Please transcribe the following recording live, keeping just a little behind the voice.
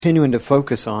Continuing to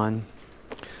focus on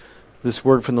this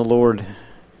word from the Lord,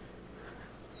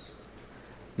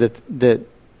 that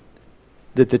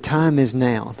the time is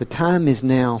now. The time is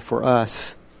now for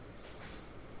us.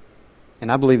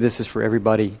 And I believe this is for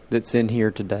everybody that's in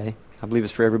here today. I believe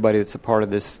it's for everybody that's a part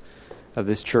of this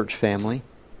church family.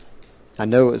 I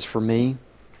know it's for me.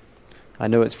 I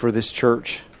know it's for this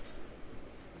church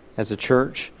as a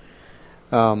church.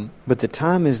 But the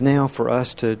time is now for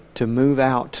us to move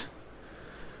out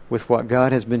with what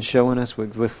God has been showing us,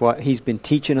 with what He's been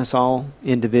teaching us all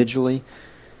individually,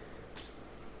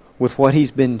 with what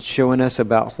He's been showing us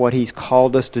about what He's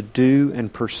called us to do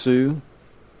and pursue,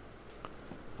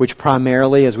 which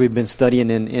primarily, as we've been studying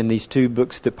in these two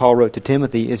books that Paul wrote to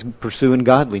Timothy, is pursuing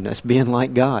godliness, being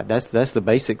like God. That's the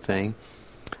basic thing.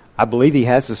 I believe He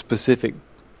has a specific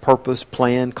purpose,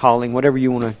 plan, calling, however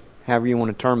you want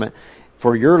to term it,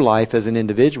 for your life as an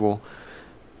individual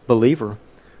believer.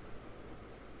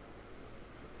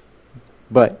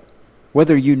 But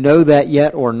whether you know that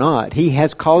yet or not, He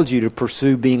has called you to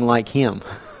pursue being like Him.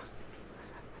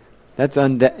 That's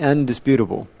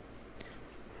undisputable.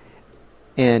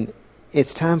 And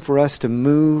it's time for us to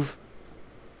move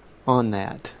on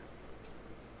that.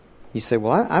 You say,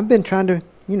 well, I've been trying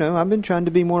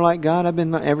to be more like God.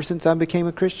 Ever since I became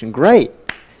a Christian. Great.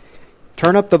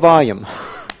 Turn up the volume.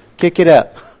 Kick it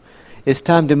up. It's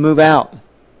time to move out.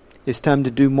 It's time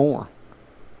to do more.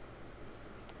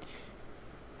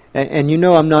 And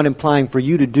I'm not implying for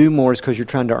you to do more is because you're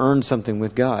trying to earn something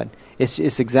with God. It's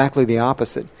exactly the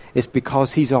opposite. It's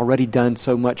because He's already done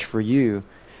so much for you.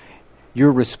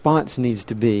 Your response needs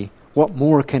to be, what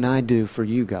more can I do for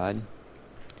you, God?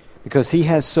 Because He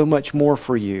has so much more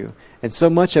for you. And so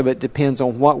much of it depends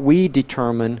on what we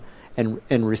determine and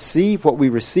receive, what we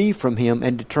receive from Him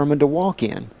and determine to walk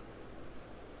in.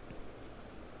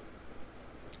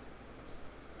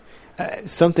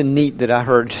 Something neat that I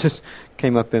heard just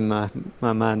came up in my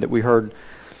mind that we heard.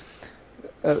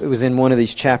 It was in one of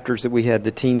these chapters that we had. The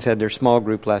teens had their small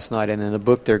group last night, and in the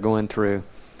book they're going through,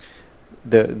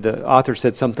 the author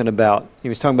said something about, he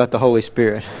was talking about the Holy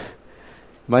Spirit.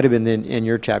 Might have been in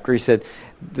your chapter. He said,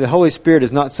 the Holy Spirit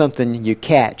is not something you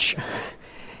catch.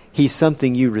 He's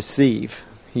something you receive.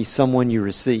 He's someone you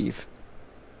receive.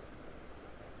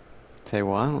 Say,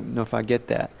 well, I don't know if I get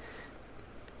that.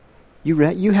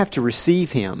 You have to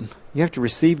receive Him. You have to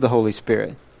receive the Holy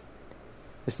Spirit.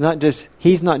 He's not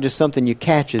just something you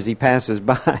catch as He passes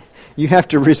by. You have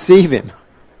to receive Him.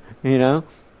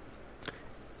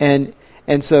 And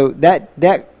so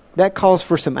that calls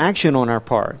for some action on our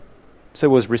part. So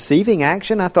was receiving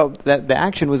action? I thought that the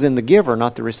action was in the giver,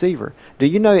 not the receiver. Do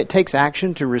you know it takes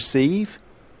action to receive?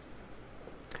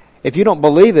 If you don't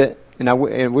believe it, and I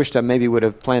wished I maybe would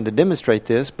have planned to demonstrate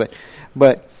this, but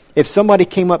if somebody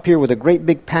came up here with a great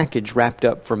big package wrapped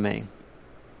up for me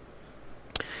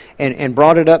and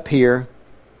brought it up here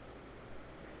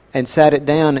and sat it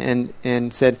down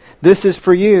and said, this is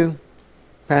for you,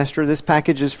 Pastor, this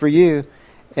package is for you.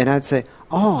 And I'd say,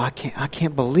 oh, I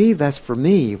can't believe that's for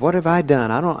me. What have I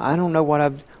done? I don't know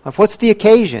what's the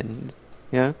occasion?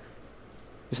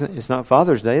 It's not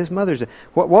Father's Day, it's Mother's Day.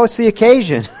 What's the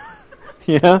occasion?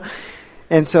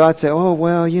 And so I'd say, oh,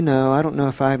 well, I don't know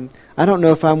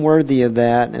if I'm worthy of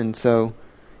that. And so,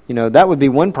 that would be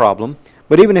one problem.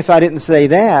 But even if I didn't say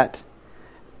that,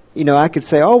 I could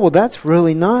say, oh, well, that's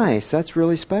really nice. That's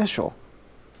really special.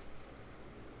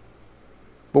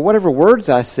 But whatever words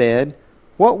I said,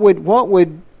 what would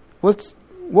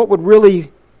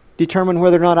really determine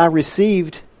whether or not I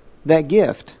received that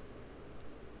gift?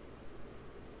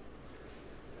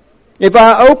 If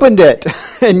I opened it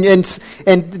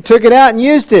and took it out and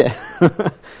used it.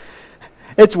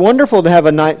 It's wonderful to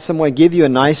have someone give you a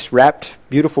nice wrapped,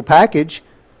 beautiful package,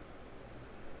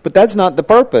 but that's not the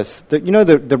purpose.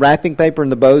 The wrapping paper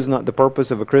and the bow is not the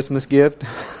purpose of a Christmas gift.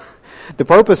 The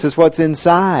purpose is what's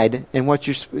inside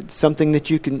and something that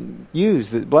you can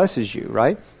use that blesses you,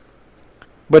 right?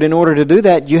 But in order to do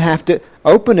that, you have to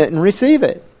open it and receive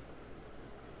it.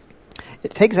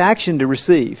 It takes action to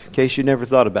receive, in case you never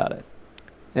thought about it.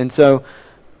 And so,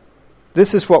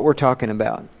 this is what we're talking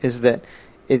about, is that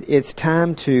it's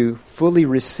time to fully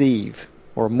receive,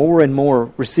 or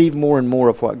receive more and more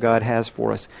of what God has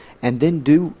for us, and then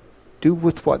do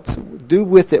with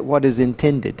it what is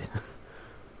intended.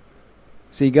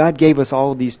 See, God gave us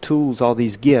all these tools, all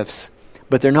these gifts,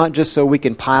 but they're not just so we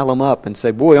can pile them up and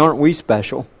say, boy, aren't we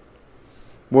special?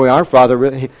 Boy, our Father,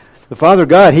 the Father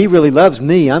God, He really loves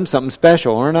me. I'm something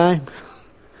special, aren't I?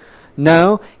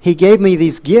 No, He gave me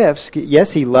these gifts.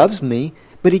 Yes, He loves me,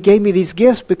 but He gave me these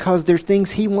gifts because they're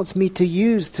things He wants me to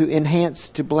use to enhance,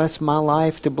 to bless my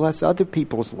life, to bless other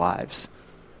people's lives.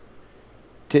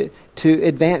 to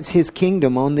advance His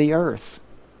kingdom on the earth,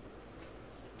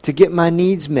 to get my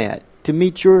needs met, to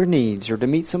meet your needs, or to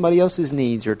meet somebody else's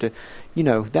needs, or to,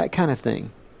 that kind of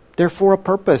thing. They're for a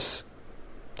purpose.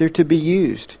 They're to be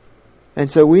used. And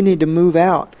so we need to move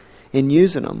out in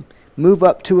using them, move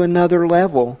up to another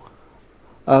level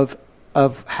of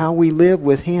how we live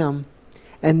with Him,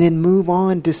 and then move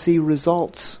on to see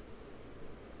results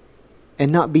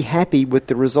and not be happy with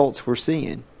the results we're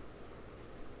seeing.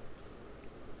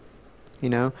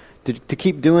 To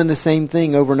keep doing the same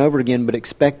thing over and over again but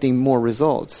expecting more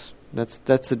results. That's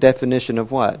the definition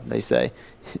of what they say.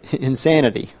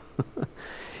 Insanity.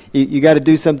 You got to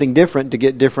do something different to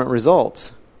get different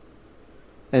results.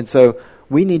 And so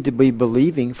we need to be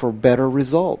believing for better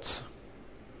results.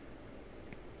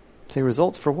 Say,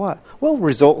 results for what? Well,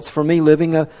 results for me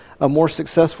living a more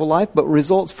successful life, but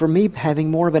results for me having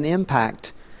more of an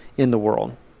impact in the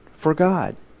world for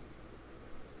God.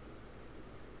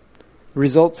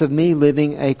 Results of me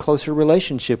living a closer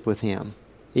relationship with Him,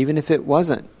 even if it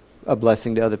wasn't a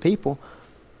blessing to other people,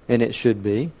 and it should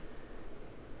be.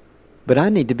 But I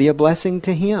need to be a blessing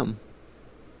to Him.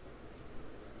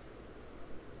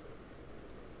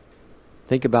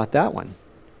 Think about that one.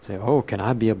 Say, can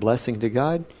I be a blessing to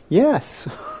God? Yes.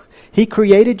 He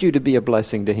created you to be a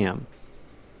blessing to Him.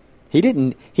 He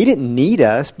didn't need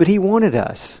us, but He wanted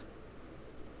us.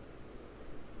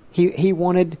 He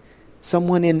wanted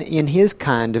someone in His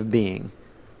kind of being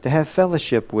to have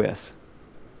fellowship with.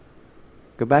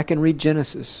 Go back and read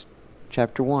Genesis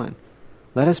chapter 1.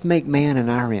 Let us make man in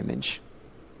our image,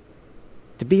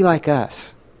 to be like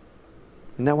us.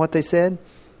 Isn't that what they said?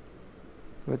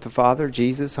 What the Father,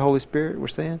 Jesus, the Holy Spirit were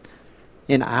saying?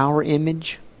 In our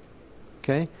image.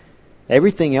 Okay?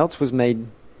 Everything else was made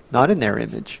not in their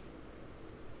image.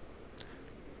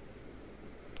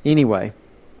 Anyway,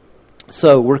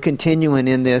 so we're continuing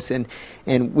in this, and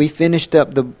we finished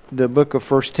up the book of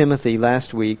 1 Timothy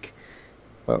last week,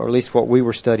 or at least what we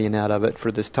were studying out of it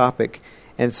for this topic.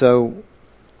 And so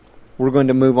we're going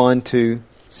to move on to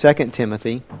 2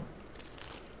 Timothy.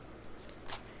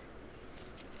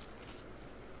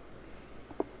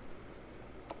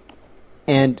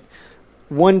 And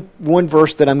one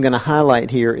verse that I'm going to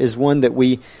highlight here is one that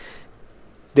we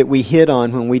hit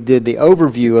on when we did the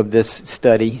overview of this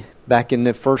study back in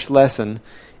the first lesson,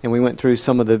 and we went through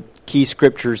some of the key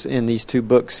scriptures in these two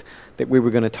books that we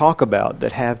were going to talk about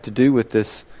that have to do with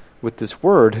this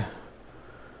word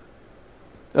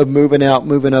of moving out,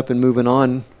 moving up, and moving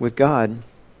on with God.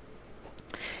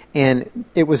 And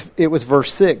it was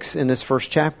verse 6 in this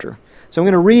first chapter. So I'm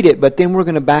going to read it, but then we're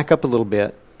going to back up a little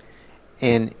bit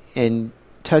and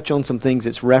touch on some things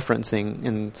it's referencing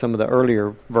in some of the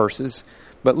earlier verses.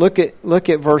 But look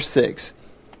at verse 6.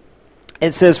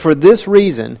 It says, "For this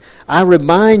reason, I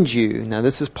remind you," now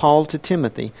this is Paul to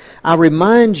Timothy, "I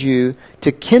remind you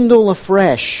to kindle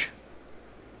afresh,"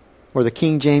 or the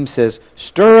King James says,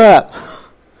 "stir up."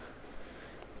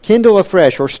 Kindle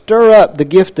afresh, or stir up the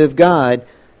gift of God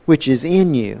which is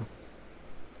in you.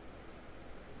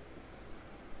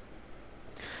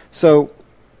 So,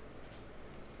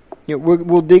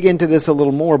 we'll dig into this a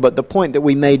little more, but the point that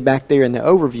we made back there in the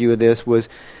overview of this was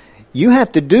you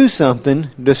have to do something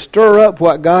to stir up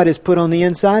what God has put on the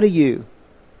inside of you.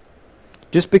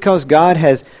 Just because God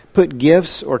has put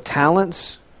gifts or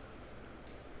talents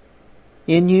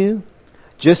in you,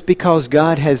 just because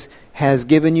God has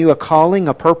given you a calling,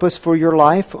 a purpose for your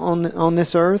life on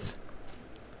this earth,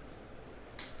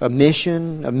 a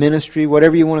mission, a ministry,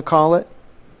 whatever you want to call it,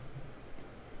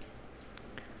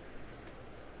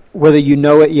 whether you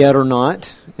know it yet or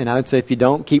not, and I would say if you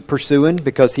don't, keep pursuing,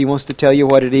 because He wants to tell you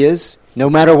what it is, no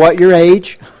matter what your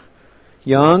age,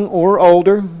 young or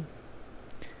older.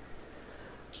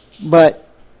 But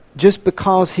just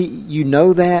because you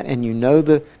know that, and you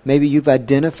know maybe you've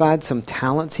identified some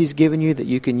talents He's given you that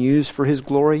you can use for His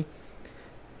glory,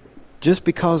 just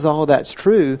because all that's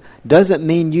true doesn't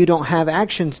mean you don't have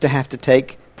actions to have to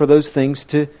take for those things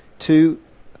to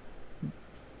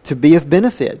be of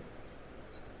benefit,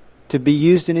 to be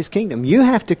used in His kingdom. You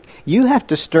have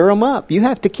to stir them up. You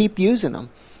have to keep using them.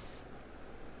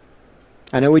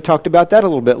 I know we talked about that a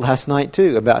little bit last night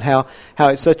too, about how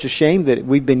it's such a shame that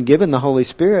we've been given the Holy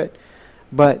Spirit,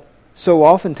 but so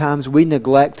oftentimes we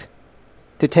neglect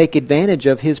to take advantage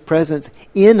of His presence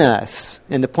in us.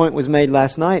 And the point was made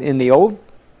last night, in the Old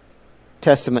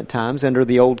Testament times, under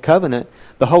the Old Covenant,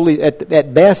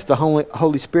 at best the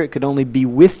Holy Spirit could only be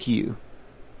with you.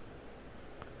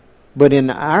 But in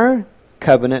our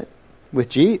covenant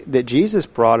that Jesus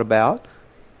brought about,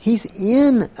 He's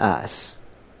in us.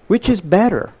 Which is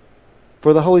better,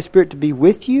 for the Holy Spirit to be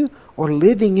with you or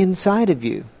living inside of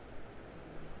you?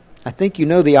 I think you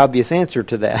know the obvious answer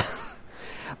to that.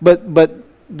 but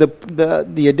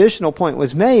the additional point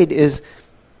was made is,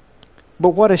 but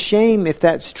what a shame if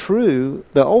that's true.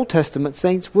 The Old Testament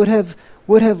saints would have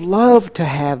loved to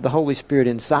have the Holy Spirit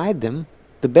inside them.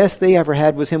 The best they ever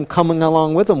had was Him coming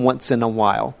along with them once in a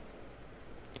while.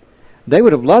 They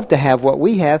would have loved to have what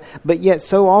we have, but yet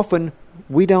so often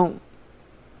we don't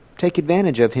take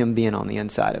advantage of Him being on the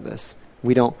inside of us.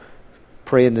 We don't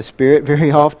pray in the Spirit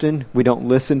very often. We don't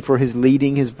listen for His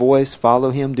leading, His voice,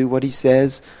 follow Him, do what He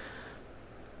says.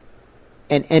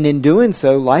 And in doing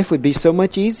so, life would be so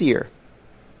much easier.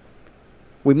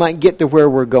 We might get to where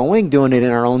we're going doing it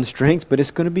in our own strength, but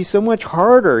it's going to be so much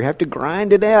harder. You have to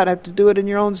grind it out, have to do it in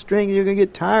your own strength. You're going to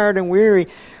get tired and weary.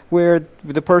 Where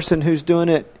the person who's doing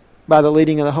it by the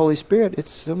leading of the Holy Spirit,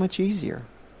 it's so much easier.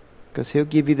 Because He'll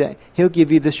give you that. He'll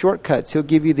give you the shortcuts. He'll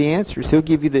give you the answers. He'll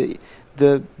give you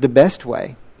the best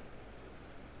way.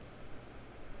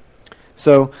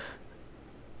 So,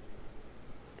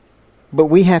 but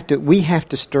we have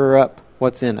to stir up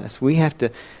what's in us. We have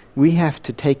to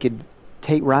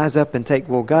rise up and take,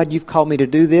 well, God, you've called me to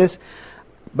do this.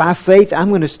 By faith, I'm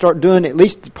going to start doing at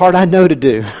least the part I know to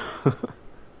do.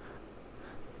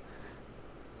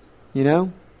 You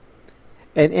know?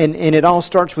 And it all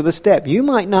starts with a step. You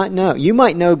might not know. You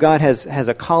might know God has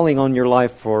a calling on your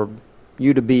life for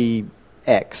you to be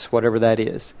X, whatever that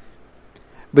is.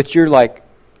 But you're like,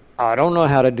 I don't know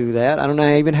how to do that. I don't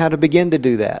know even how to begin to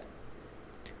do that.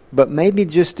 But maybe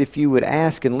just if you would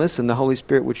ask and listen, the Holy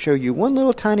Spirit would show you one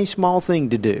little tiny small thing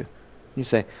to do. You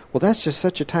say, well, that's just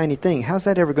such a tiny thing. How's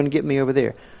that ever going to get me over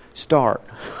there? Start.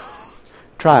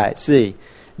 Try it. See.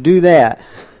 Do that.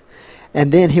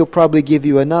 And then He'll probably give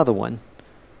you another one.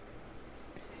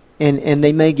 And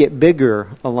they may get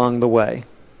bigger along the way.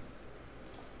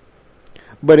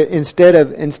 But instead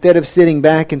of sitting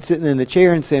back and sitting in the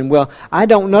chair and saying, well, I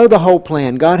don't know the whole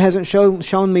plan. God hasn't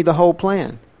shown me the whole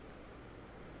plan.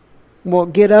 Well,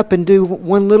 get up and do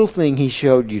one little thing He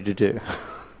showed you to do.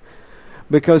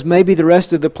 Because maybe the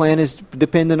rest of the plan is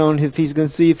dependent on if He's going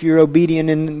to see if you're obedient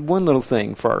in one little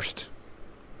thing first.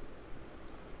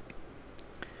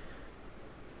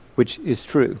 Which is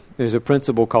true. There's a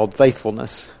principle called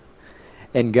faithfulness.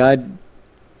 And God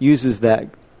uses that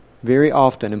very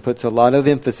often and puts a lot of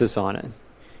emphasis on it. In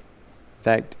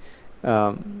fact,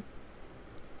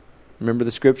 remember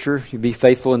the scripture? You be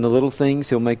faithful in the little things,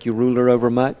 He'll make you ruler over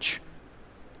much.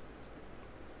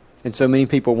 And so many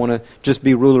people want to just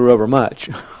be ruler over much.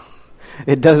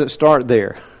 It doesn't start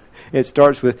there. It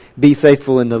starts with be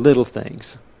faithful in the little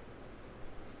things.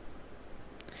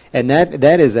 And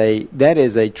that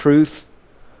is a truth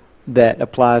that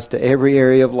applies to every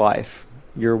area of life.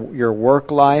 Your work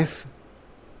life,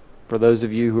 for those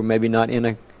of you who are maybe not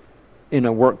in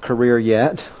a work career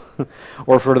yet,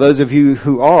 or for those of you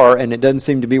who are and it doesn't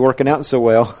seem to be working out so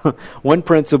well, one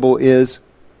principle is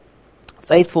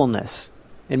faithfulness.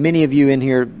 And many of you in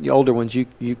here, the older ones, you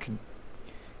could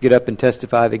get up and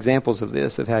testify of examples of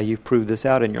this, of how you've proved this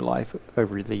out in your life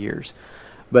over the years.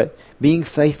 But being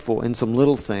faithful in some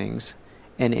little things,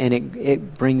 and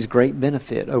it brings great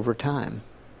benefit over time.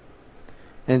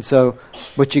 And so,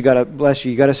 but you got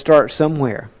to start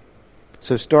somewhere.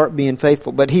 So start being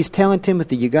faithful. But He's telling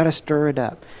Timothy, you got to stir it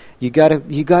up. You got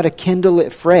to kindle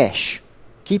it fresh.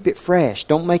 Keep it fresh.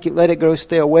 Don't let it grow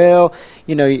stale. Well,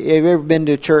 you know, have you ever been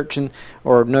to a church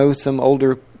or know some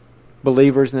older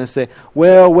believers and they say,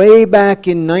 well, way back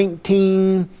in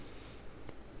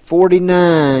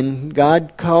 1949,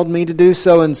 God called me to do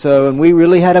so-and-so, and we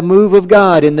really had a move of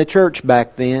God in the church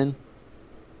back then.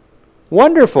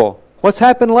 Wonderful. What's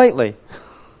happened lately?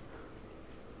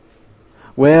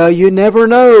 Well, you never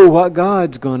know what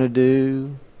God's going to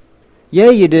do. Yeah,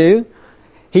 you do.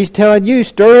 He's telling you,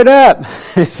 stir it up.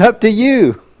 It's up to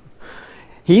you.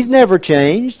 He's never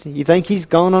changed. You think He's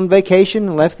gone on vacation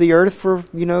and left the earth for,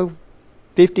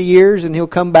 50 years and He'll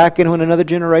come back in when another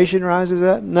generation rises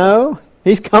up? No,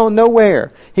 He's gone nowhere.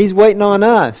 He's waiting on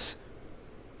us.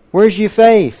 Where's your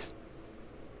faith?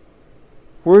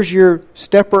 Where's your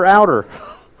stepper outer?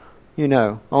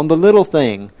 On the little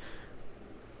thing.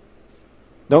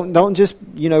 Don't just,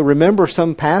 remember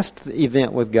some past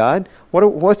event with God. What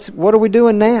are we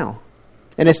doing now?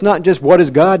 And it's not just what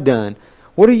has God done.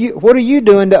 What are you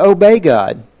doing to obey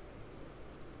God?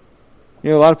 A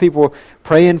lot of people are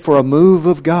praying for a move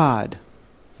of God.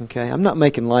 Okay, I'm not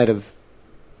making light of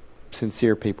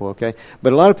sincere people, okay?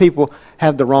 But a lot of people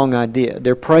have the wrong idea.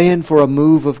 They're praying for a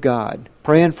move of God,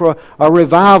 praying for a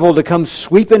revival to come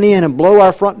sweeping in and blow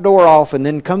our front door off and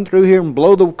then come through here and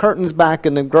blow the curtains back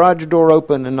and the garage door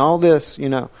open and all this,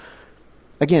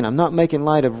 Again, I'm not making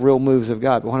light of real moves of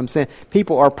God, but what I'm saying,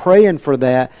 people are praying for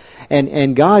that,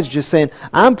 and God's just saying,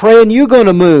 I'm praying you're going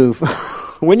to move.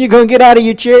 When you going to get out of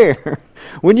your chair?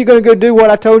 When you going to go do what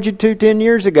I told you to 10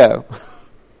 years ago?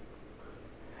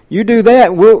 You do that,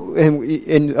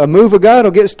 and a move of God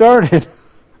will get started.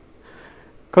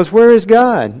 Because where is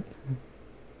God?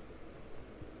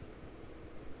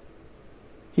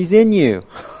 He's in you.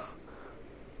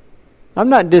 I'm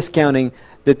not discounting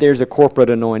that there's a corporate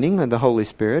anointing of the Holy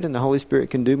Spirit, and the Holy Spirit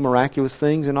can do miraculous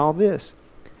things and all this.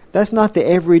 That's not the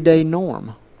everyday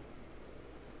norm.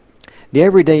 The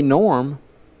everyday norm,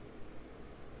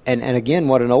 and again,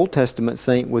 what an Old Testament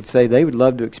saint would say they would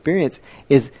love to experience,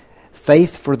 is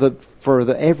faith for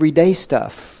the everyday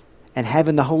stuff, and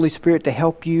having the Holy Spirit to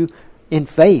help you in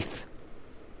faith.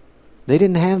 They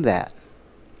didn't have that.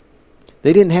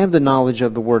 They didn't have the knowledge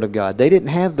of the Word of God. They didn't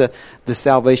have the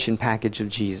salvation package of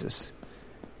Jesus.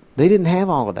 They didn't have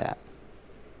all of that.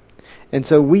 And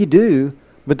so we do,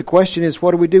 but the question is,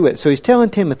 what do we do with it? So he's telling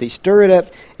Timothy, stir it up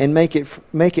and make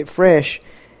it fresh.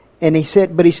 And he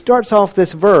said, but he starts off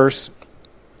this verse,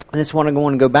 and this is what I'm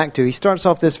going to go back to. He starts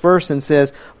off this verse and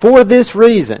says, for this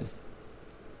reason.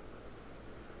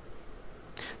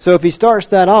 So if he starts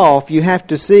that off, you have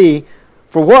to see,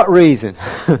 for what reason?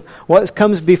 What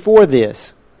comes before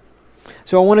this?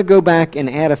 So I want to go back and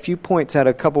add a few points out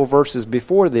of a couple of verses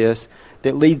before this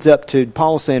that leads up to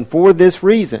Paul saying, for this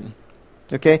reason.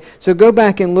 Okay, so go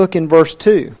back and look in verse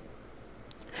 2.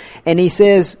 And he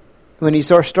says, when he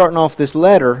starts starting off this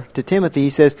letter to Timothy, he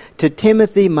says, to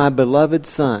Timothy, my beloved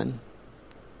son.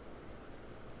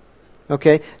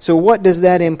 Okay, so what does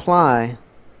that imply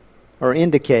or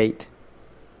indicate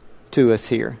to us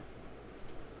here?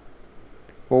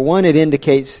 Well, one, it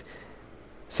indicates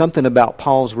something about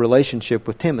Paul's relationship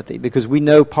with Timothy, because we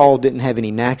know Paul didn't have any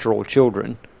natural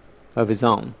children of his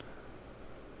own.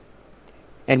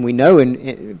 And we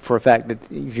know for a fact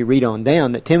that if you read on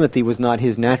down that Timothy was not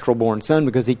his natural born son,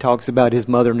 because he talks about his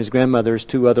mother and his grandmother as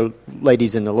two other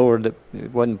ladies in the Lord that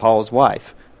it wasn't Paul's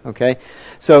wife. Okay?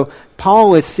 So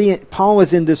Paul is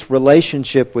in this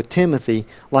relationship with Timothy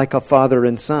like a father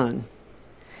and son.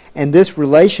 And this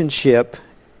relationship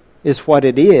is what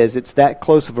it is. It's that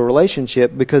close of a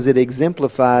relationship because it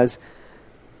exemplifies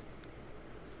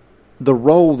the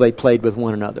role they played with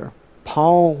one another.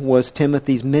 Paul was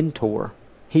Timothy's mentor.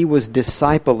 He was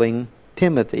discipling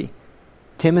Timothy.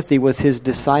 Timothy was his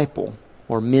disciple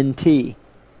or mentee.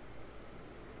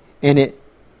 And it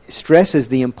stresses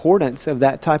the importance of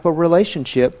that type of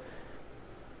relationship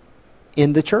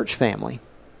in the church family.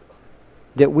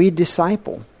 That we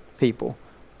disciple people.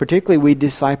 Particularly we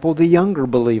disciple the younger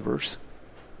believers.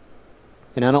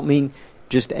 And I don't mean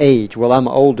just age. Well, I'm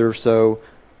older, so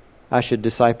I should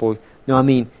disciple. No, I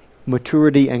mean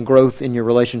maturity and growth in your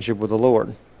relationship with the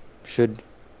Lord. Should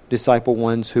disciple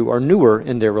ones who are newer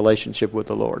in their relationship with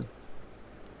the Lord.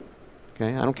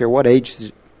 Okay, I don't care what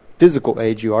age, physical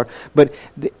age you are, but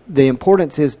the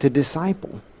importance is to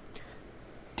disciple.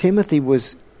 Timothy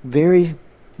was very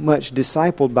much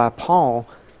discipled by Paul,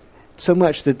 so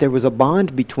much that there was a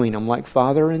bond between them, like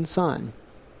father and son.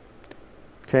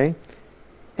 Okay,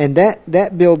 and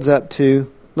that builds up to,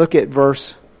 look at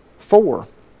verse 4.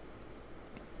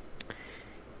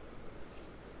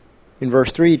 In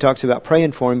verse 3, he talks about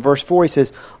praying for him. Verse 4, he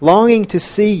says, longing to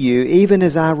see you, even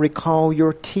as I recall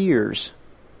your tears,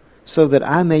 so that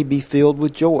I may be filled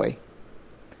with joy.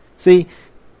 See,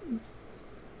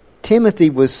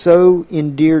 Timothy was so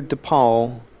endeared to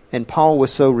Paul, and Paul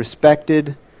was so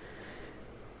respected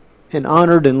and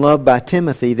honored and loved by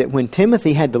Timothy, that when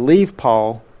Timothy had to leave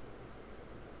Paul,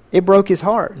 it broke his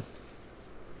heart.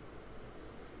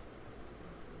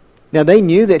 Now they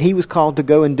knew that he was called to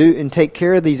go and do and take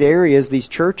care of these areas, these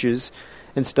churches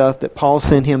and stuff that Paul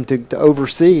sent him to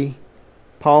oversee.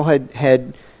 Paul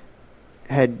had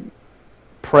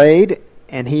prayed,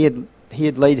 and he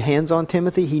had laid hands on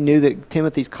Timothy. He knew that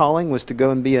Timothy's calling was to go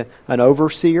and be an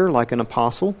overseer, like an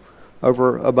apostle,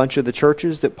 over a bunch of the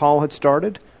churches that Paul had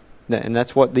started. And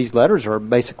that's what these letters are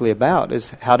basically about,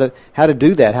 is how to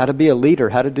do that, how to be a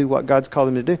leader, how to do what God's called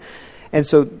him to do. And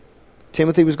so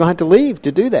Timothy was going to have to leave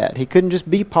to do that. He couldn't just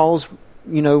be Paul's,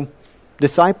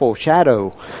 disciple,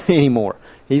 shadow anymore.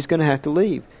 He's going to have to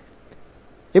leave.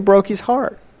 It broke his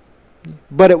heart.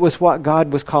 But it was what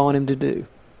God was calling him to do.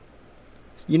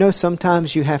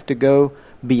 Sometimes you have to go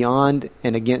beyond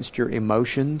and against your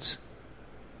emotions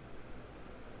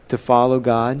to follow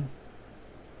God.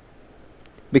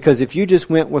 Because if you just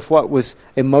went with what was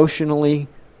emotionally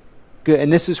good,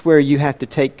 and this is where you have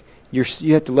to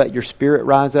you have to let your spirit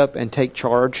rise up and take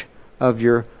charge of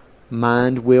your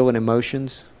mind, will, and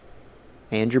emotions,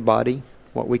 and your body.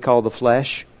 what we call the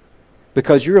flesh,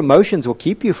 because your emotions will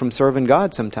keep you from serving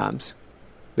God sometimes.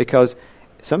 Because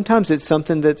sometimes it's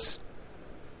something that's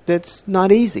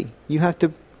not easy. You have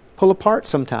to pull apart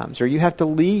sometimes, or you have to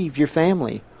leave your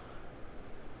family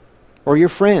or your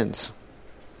friends.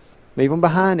 Leave them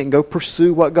behind and go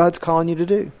pursue what God's calling you to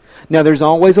do. Now, there's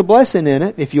always a blessing in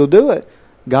it if you'll do it.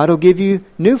 God will give you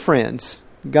new friends.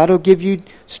 God will give you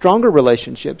stronger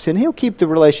relationships, and He'll keep the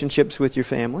relationships with your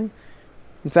family.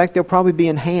 In fact, they'll probably be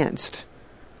enhanced.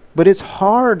 But it's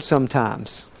hard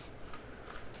sometimes.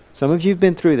 Some of you have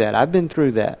been through that. I've been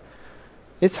through that.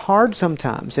 It's hard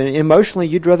sometimes, and emotionally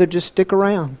you'd rather just stick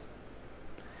around.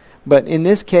 But in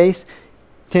this case,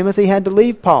 Timothy had to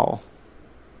leave Paul.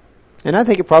 And I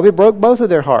think it probably broke both of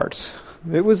their hearts.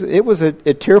 It was a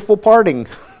tearful parting.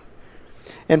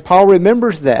 And Paul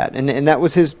remembers that. And that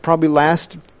was his probably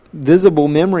last visible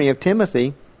memory of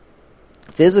Timothy,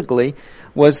 physically,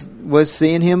 was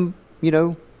seeing him,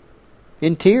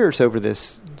 in tears over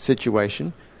this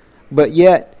situation. But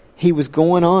yet, he was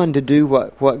going on to do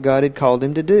what God had called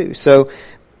him to do. So,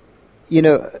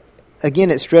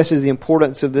 again, it stresses the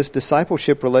importance of this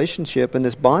discipleship relationship and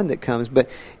this bond that comes. But,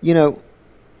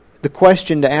 the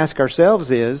question to ask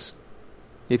ourselves is,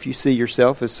 if you see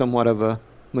yourself as somewhat of a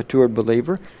matured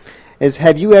believer, is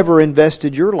have you ever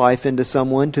invested your life into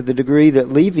someone to the degree that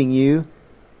leaving you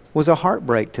was a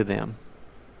heartbreak to them?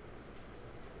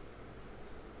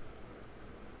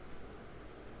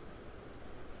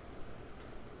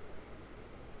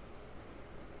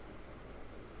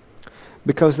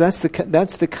 Because that's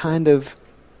the kind of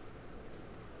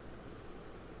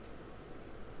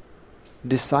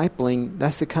discipling,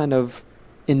 that's the kind of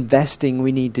investing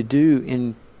we need to do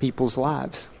in people's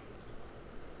lives.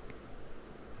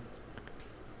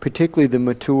 Particularly the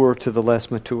mature to the less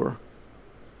mature.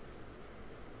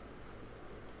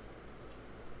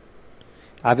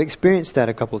 I've experienced that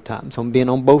a couple of times. I'm being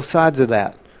on both sides of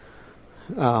that.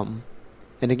 And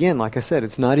again, like I said,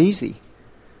 it's not easy.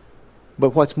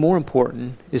 But what's more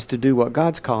important is to do what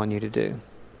God's calling you to do.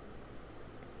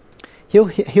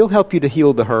 He'll help you to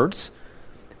heal the hurts.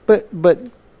 But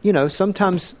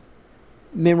sometimes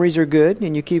memories are good,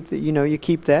 and you keep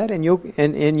that,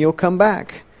 and you'll come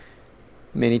back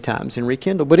many times and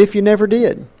rekindle. But if you never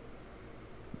did,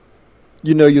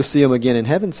 you'll see them again in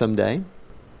heaven someday.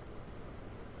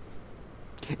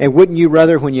 And wouldn't you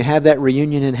rather, when you have that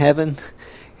reunion in heaven,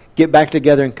 get back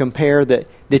together and compare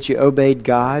that you obeyed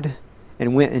God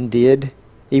and went and did,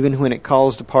 even when it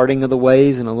caused a parting of the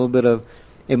ways and a little bit of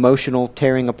emotional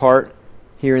tearing apart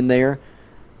here and there,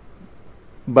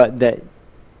 but that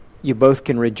you both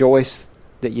can rejoice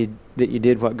that you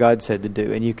did what God said to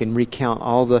do, and you can recount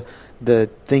all the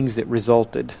things that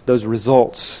resulted, those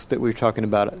results that we were talking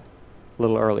about a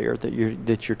little earlier that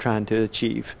you're trying to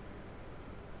achieve.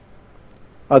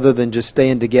 Other than just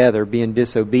staying together, being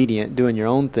disobedient, doing your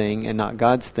own thing and not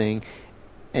God's thing,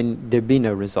 and there'd be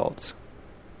no results.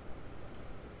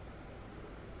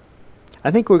 I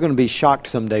think we're going to be shocked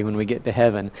someday when we get to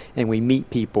heaven and we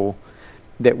meet people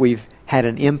that we've had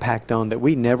an impact on that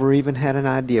we never even had an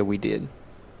idea we did.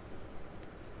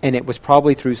 And it was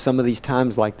probably through some of these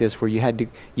times like this where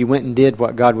you went and did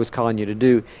what God was calling you to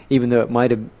do, even though it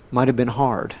might have been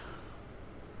hard.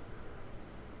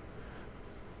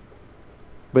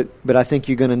 But I think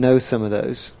you're going to know some of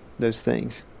those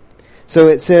things. So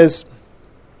it says,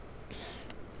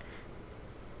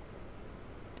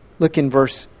 look in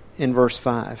verse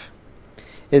 5.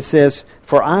 It says,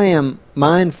 "For I am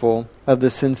mindful of the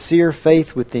sincere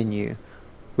faith within you,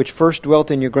 which first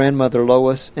dwelt in your grandmother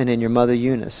Lois and in your mother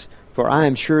Eunice, for I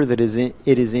am sure that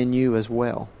it is in you as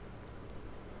well."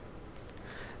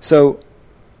 So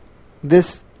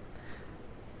this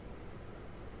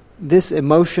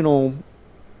emotional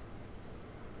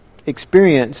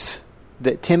experience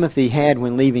that Timothy had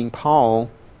when leaving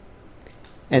Paul,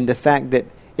 and the fact that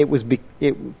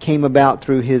it came about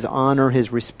through his honor,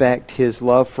 his respect, his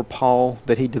love for Paul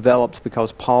that he developed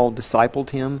because Paul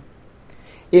discipled him.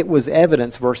 It was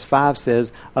evidence, verse 5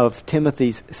 says, of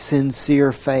Timothy's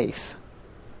sincere faith.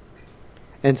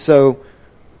 And so,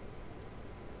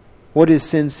 what is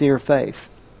sincere faith?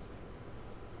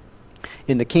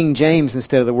 In the King James,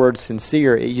 instead of the word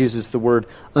sincere, it uses the word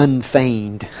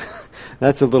unfeigned.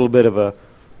 That's a little bit of a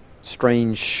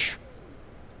strange,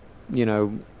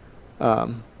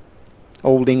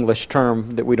 Old English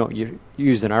term that we don't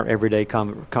use in our everyday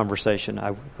conversation,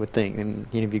 I would think. And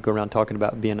any of you go around talking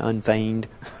about being unfeigned?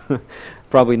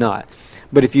 Probably not.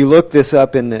 But if you look this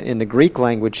up in the Greek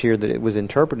language here that it was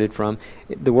interpreted from,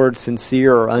 the word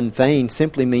sincere or unfeigned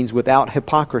simply means without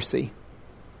hypocrisy.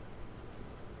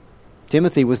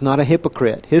 Timothy was not a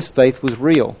hypocrite. His faith was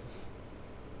real.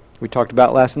 We talked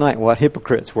about last night what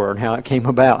hypocrites were and how it came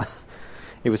about.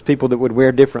 It was people that would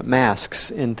wear different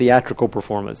masks in theatrical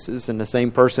performances, and the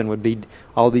same person would be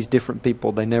all these different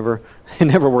people. They never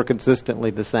were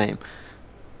consistently the same.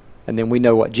 And then we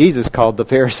know what Jesus called the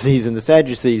Pharisees and the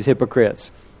Sadducees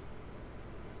hypocrites.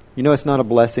 You know, it's not a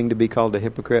blessing to be called a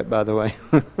hypocrite, by the way.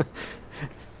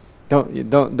 Don't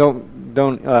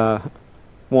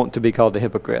want to be called a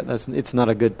hypocrite. It's not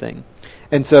a good thing.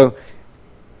 And so,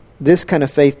 this kind of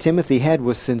faith Timothy had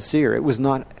was sincere. It was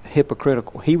not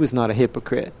hypocritical. He was not a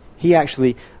hypocrite. He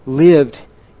actually lived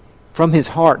from his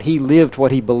heart. He lived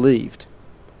what he believed.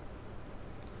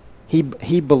 He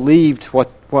believed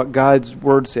what God's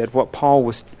Word said, what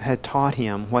Paul had taught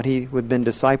him, what he had been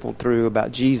discipled through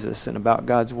about Jesus and about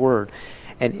God's Word.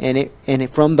 And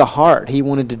from the heart, he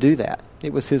wanted to do that.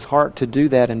 It was his heart to do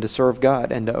that and to serve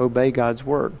God and to obey God's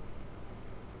Word.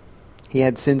 He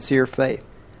had sincere faith.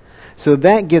 So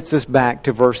that gets us back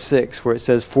to verse 6 where it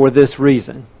says, for this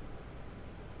reason.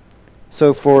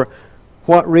 So for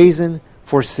what reason?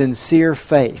 For sincere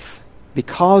faith.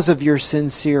 Because of your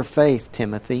sincere faith,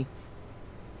 Timothy.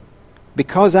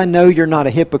 Because I know you're not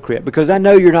a hypocrite. Because I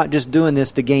know you're not just doing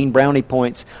this to gain brownie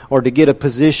points or to get a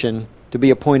position to be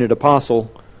appointed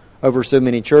apostle over so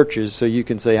many churches so you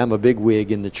can say, I'm a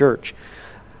bigwig in the church.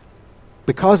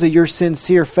 Because of your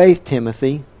sincere faith,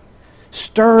 Timothy,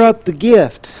 stir up the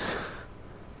gift.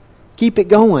 Keep it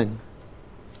going.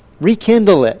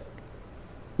 Rekindle it.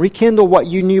 Rekindle what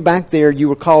you knew back there you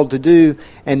were called to do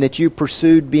and that you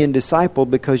pursued being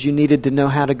discipled because you needed to know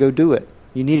how to go do it.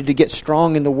 You needed to get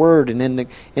strong in the Word and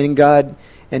in God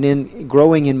and in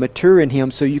growing and mature in Him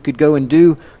so you could go and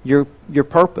do your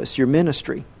purpose, your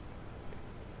ministry.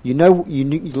 You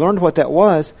learned what that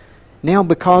was. Now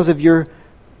because of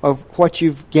what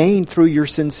you've gained through your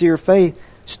sincere faith,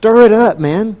 stir it up,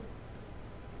 man.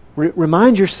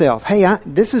 Remind yourself, hey,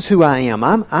 this is who I am.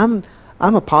 I'm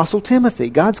Apostle Timothy.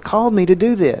 God's called me to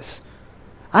do this.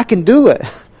 I can do it.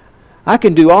 I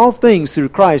can do all things through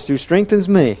Christ who strengthens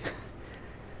me.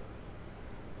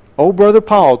 Old brother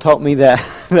Paul taught me that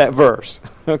verse.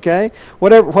 Okay?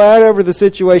 Whatever the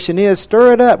situation is,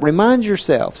 stir it up. Remind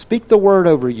yourself. Speak the Word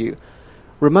over you.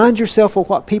 Remind yourself of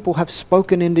what people have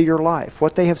spoken into your life,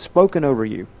 what they have spoken over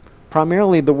you.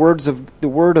 Primarily the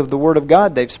word of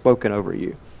God they've spoken over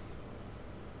you.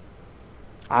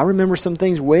 I remember some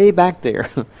things way back there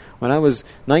when I was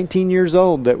 19 years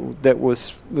old that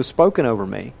was spoken over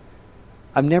me.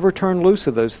 I've never turned loose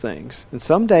of those things. And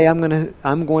someday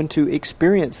I'm going to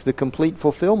experience the complete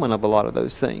fulfillment of a lot of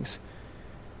those things.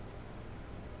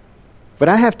 But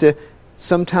I have to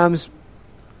sometimes,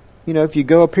 if you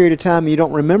go a period of time and you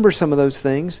don't remember some of those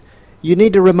things, you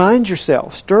need to remind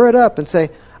yourself, stir it up and say,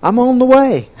 I'm on the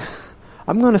way.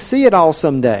 I'm going to see it all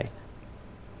someday.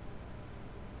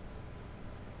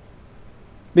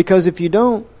 Because if you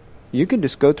don't, you can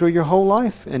just go through your whole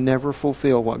life and never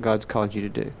fulfill what God's called you to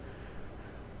do.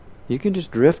 You can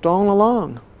just drift on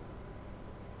along.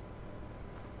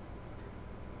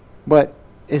 But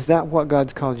is that what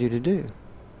God's called you to do?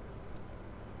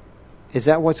 Is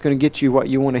that what's going to get you what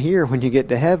you want to hear when you get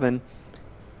to heaven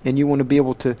and you want to be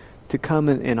able to come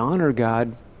and honor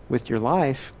God with your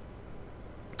life,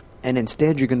 and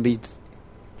instead you're going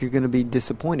to be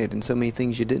disappointed in so many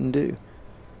things you didn't do?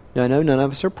 Now, I know none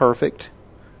of us are perfect.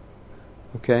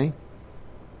 Okay?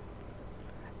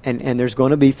 And there's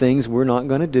going to be things we're not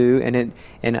going to do, and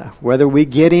whether we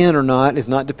get in or not is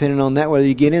not dependent on that. Whether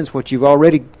you get in is what you've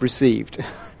already received,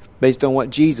 based on what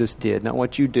Jesus did, not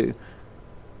what you do.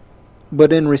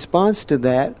 But in response to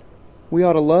that, we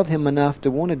ought to love Him enough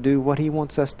to want to do what He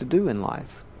wants us to do in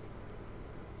life.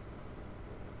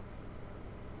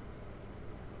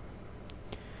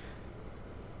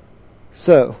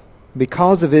 So,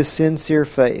 because of his sincere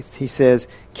faith, he says,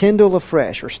 kindle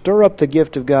afresh or stir up the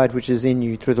gift of God which is in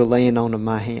you through the laying on of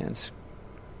my hands.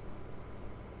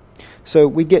 So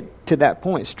we get to that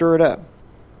point, stir it up.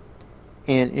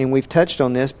 And we've touched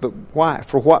on this, but why?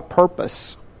 For what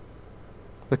purpose?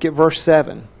 Look at verse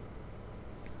 7.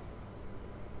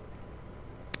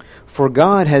 For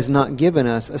God has not given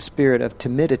us a spirit of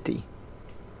timidity,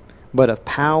 but of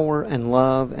power and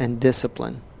love and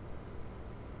discipline.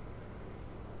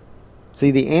 See,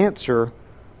 the answer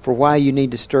for why you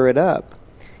need to stir it up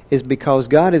is because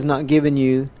God has not given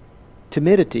you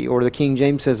timidity, or the King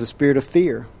James says a spirit of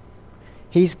fear.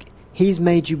 He's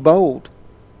made you bold.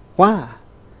 Why?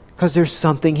 Because there's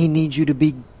something He needs you to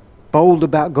be bold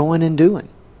about going and doing.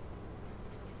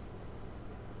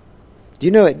 Do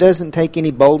you know it doesn't take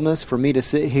any boldness for me to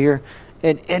sit here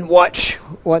and watch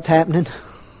what's happening?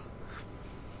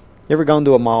 You ever gone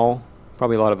to a mall?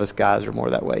 Probably a lot of us guys are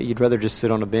more that way. You'd rather just sit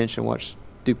on a bench and watch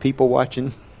do people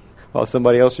watching while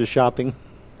somebody else is shopping.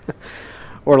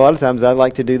 Or a lot of times I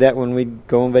like to do that when we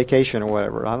go on vacation or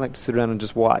whatever. I like to sit around and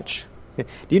just watch. Do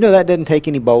you know that doesn't take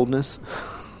any boldness?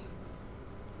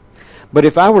 But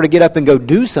if I were to get up and go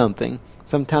do something,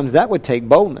 sometimes that would take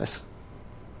boldness.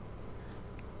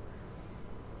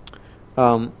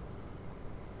 I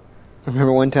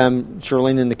remember one time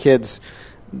Charlene and the kids,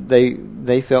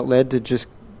 they felt led to just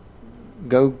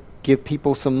go give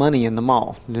people some money in the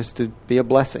mall, just to be a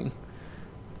blessing.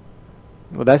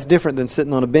 Well, that's different than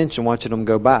sitting on a bench and watching them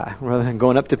go by, rather than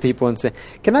going up to people and saying,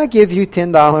 "Can I give you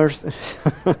 $10?"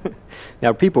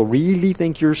 Now, people really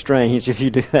think you're strange if you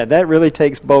do that. That really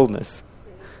takes boldness.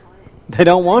 They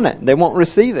don't want it. They won't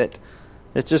receive it.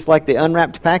 It's just like the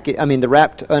the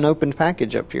wrapped, unopened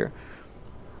package up here.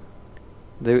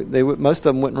 Most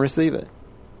of them wouldn't receive it.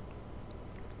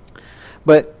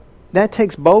 But that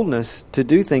takes boldness to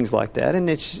do things like that, and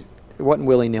it wasn't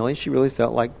willy-nilly. She really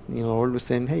felt like the Lord was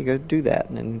saying, "Hey, go do that,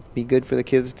 and be good for the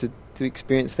kids to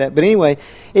experience that." But anyway,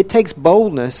 it takes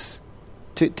boldness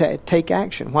to take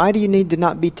action. Why do you need to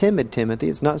not be timid, Timothy?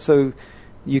 It's not so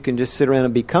you can just sit around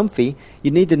and be comfy.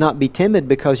 You need to not be timid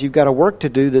because you've got a work to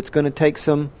do that's going to take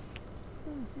some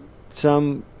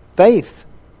faith,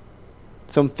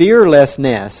 some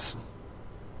fearlessness.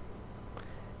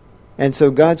 And so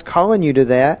God's calling you to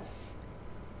that,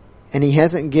 and He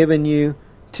hasn't given you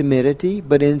timidity,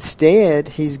 but instead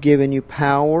He's given you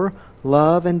power,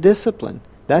 love, and discipline.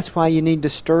 That's why you need to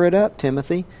stir it up,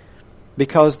 Timothy,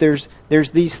 because there's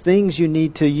these things you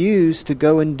need to use to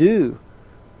go and do.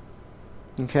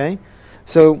 Okay?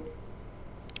 So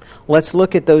let's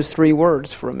look at those three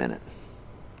words for a minute.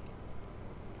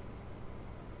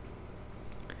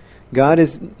 God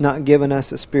has not given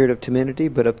us a spirit of timidity,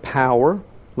 but of power,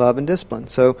 love, and discipline.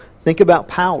 So think about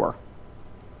power.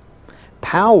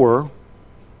 Power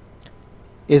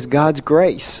is God's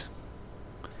grace.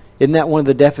 Isn't that one of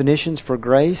the definitions for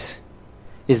grace?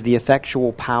 Is the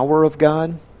effectual power of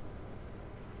God?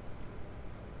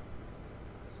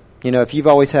 If you've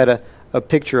always had a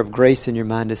picture of grace in your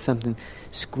mind as something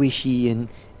squishy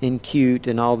and cute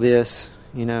and all this,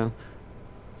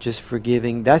 just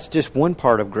forgiving. That's just one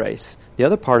part of grace. The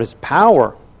other part is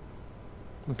power.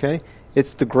 Okay?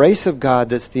 It's the grace of God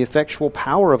that's the effectual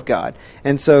power of God.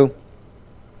 And so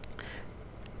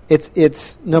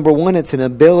it's number one, it's an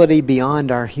ability beyond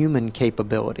our human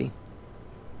capability.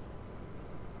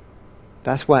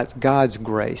 That's why it's God's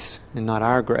grace and not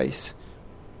our grace.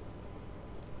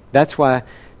 That's why,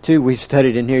 too, we've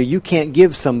studied in here, you can't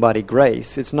give somebody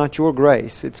grace. It's not your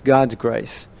grace. It's God's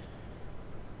grace.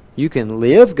 You can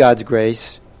live God's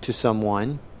grace to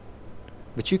someone,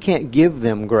 but you can't give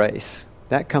them grace.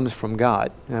 That comes from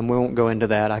God. And we won't go into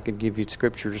that. I could give you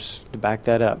scriptures to back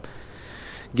that up.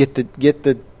 Get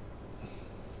the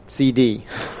CD.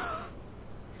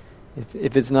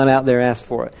 If it's not out there, ask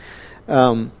for it.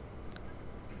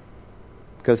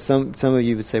 Because some of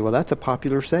you would say, well, that's a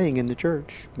popular saying in the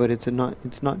church, but it's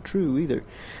not true either.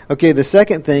 Okay, the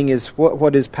second thing is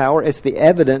what is power? It's the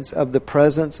evidence of the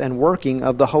presence and working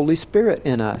of the Holy Spirit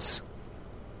in us.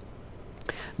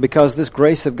 Because this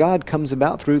grace of God comes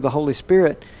about through the Holy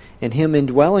Spirit and Him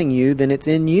indwelling you, then it's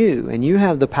in you, and you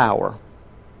have the power.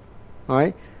 All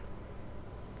right?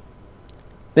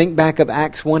 Think back of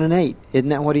Acts 1 and 8. Isn't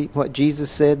that what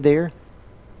Jesus said there?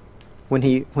 When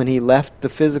he left the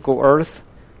physical earth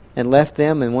and left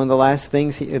them, and one of the last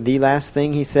thing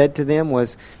he said to them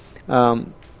was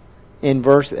in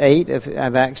verse 8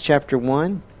 of Acts chapter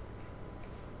 1.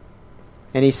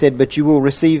 And He said, "But you will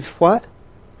receive" what?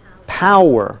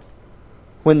 Power.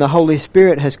 When the Holy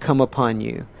Spirit has come upon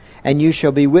you, and you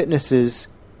shall be witnesses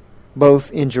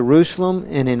both in Jerusalem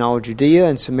and in all Judea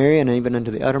and Samaria and even unto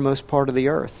the uttermost part of the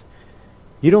earth.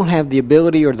 You don't have the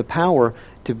ability or the power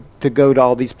to go to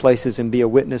all these places and be a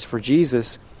witness for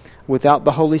Jesus without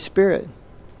the Holy Spirit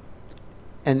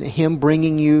and Him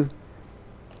bringing you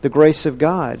the grace of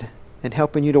God and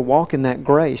helping you to walk in that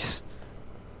grace.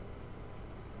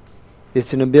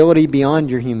 It's an ability beyond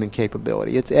your human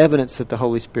capability. It's evidence that the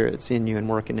Holy Spirit's in you and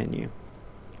working in you.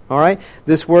 All right?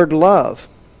 This word love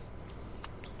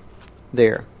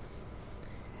there.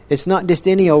 It's not just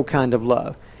any old kind of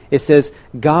love. It says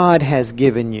God has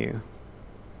given you.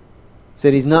 It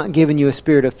said He's not given you a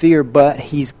spirit of fear, but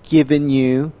He's given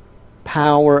you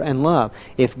power and love.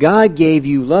 If God gave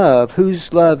you love,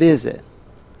 whose love is it?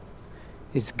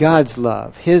 It's God's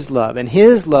love, His love. And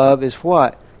His love is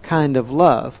what kind of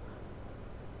love?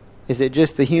 Is it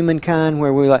just the human kind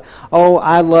where we're like, oh,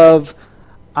 I love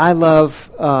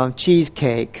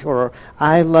cheesecake, or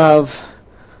I love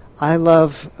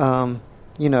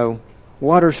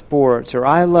water sports, or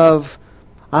I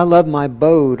I love my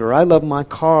boat, or I love my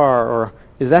car, or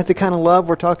is that the kind of love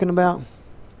we're talking about?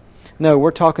 No,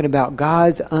 we're talking about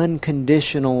God's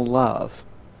unconditional love.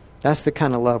 That's the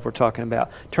kind of love we're talking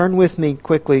about. Turn with me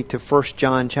quickly to 1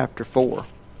 John chapter 4.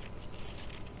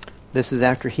 This is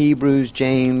after Hebrews,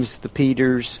 James, the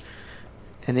Peters,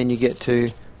 and then you get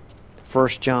to 1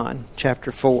 John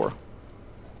chapter 4.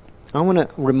 I want to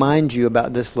remind you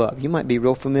about this love. You might be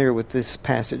real familiar with this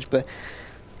passage, but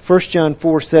 1 John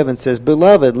 4:7 says,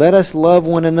 "Beloved, let us love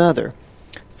one another,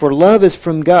 for love is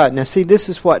from God." Now see, this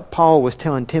is what Paul was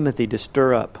telling Timothy to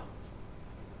stir up.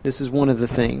 This is one of the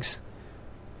things.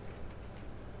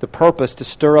 The purpose to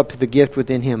stir up the gift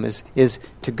within him is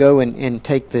to go and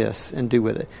take this and do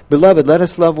with it. "Beloved, let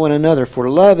us love one another, for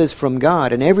love is from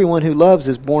God, and everyone who loves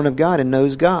is born of God and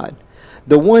knows God.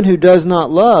 The one who does not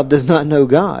love does not know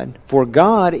God, for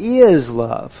God is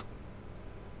love."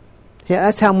 Yeah,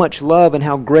 that's how much love and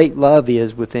how great love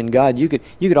is within God. You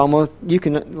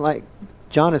can like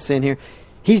John is saying here,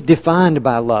 he's defined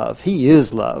by love. He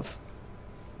is love.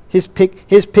 His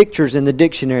picture's in the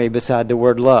dictionary beside the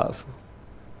word love.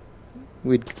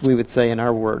 We would say in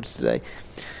our words today.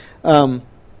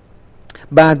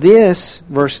 By this,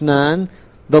 verse 9,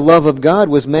 the love of God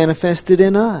was manifested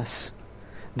in us,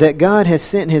 that God has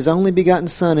sent His only begotten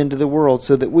Son into the world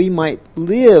so that we might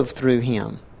live through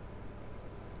Him.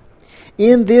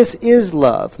 In this is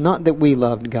love, not that we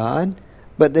loved God,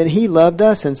 but that He loved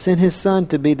us and sent His Son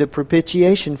to be the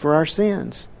propitiation for our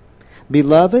sins.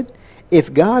 Beloved,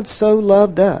 if God so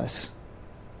loved us...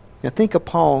 Now think of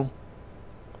Paul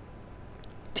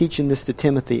teaching this to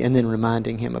Timothy and then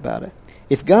reminding him about it.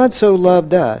 If God so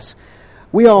loved us,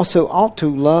 we also ought to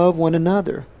love one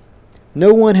another.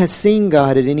 No one has seen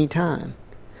God at any time.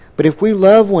 But if we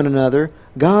love one another,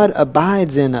 God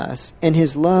abides in us, and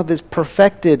His love is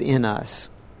perfected in us.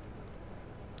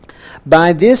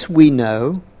 By this we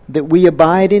know that we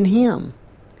abide in Him,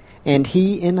 and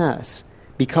He in us,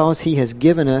 because He has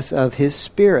given us of His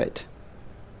Spirit.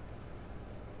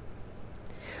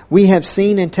 We have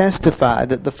seen and testified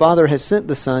that the Father has sent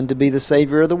the Son to be the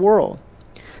Savior of the world.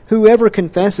 Whoever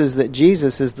confesses that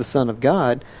Jesus is the Son of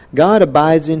God, God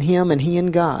abides in him and he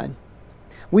in God.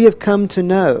 We have come to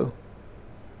know,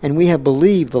 and we have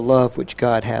believed the love which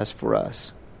God has for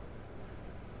us.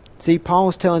 See, Paul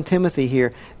is telling Timothy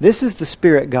here, this is the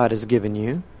Spirit God has given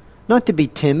you. Not to be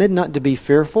timid, not to be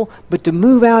fearful, but to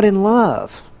move out in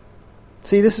love.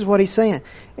 See, this is what he's saying.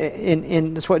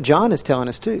 And that's what John is telling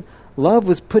us too. Love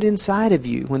was put inside of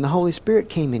you when the Holy Spirit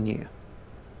came in you.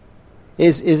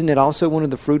 Isn't it also one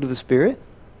of the fruit of the Spirit?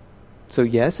 So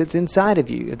yes, it's inside of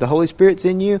you. If the Holy Spirit's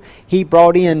in you, He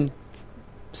brought in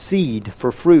seed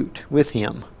for fruit with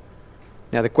Him.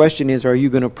 Now the question is, are you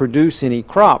going to produce any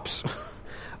crops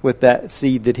with that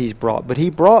seed that He's brought? But He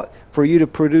brought for you to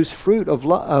produce fruit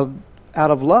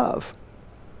out of love.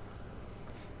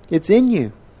 It's in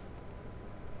you.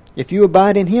 If you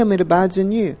abide in Him, it abides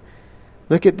in you.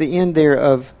 Look at the end there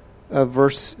of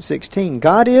verse 16.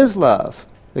 God is love.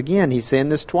 Again, he's saying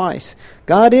this twice.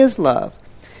 God is love.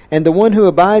 And the one who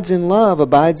abides in love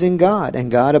abides in God,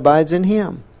 and God abides in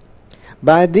him.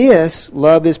 By this,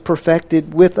 love is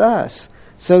perfected with us,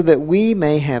 so that we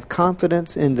may have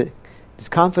confidence in the... Does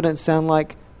confidence sound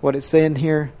like what it's saying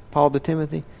here, Paul to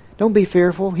Timothy? Don't be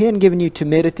fearful. He hasn't given you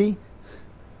timidity.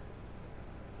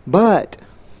 But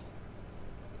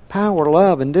power,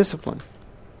 love, and discipline.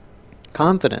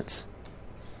 Confidence.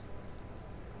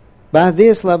 By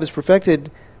this love is perfected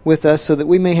with us so that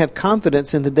we may have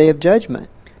confidence in the day of judgment.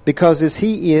 Because as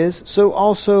He is, so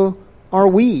also are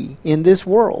we in this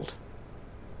world.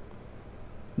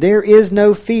 There is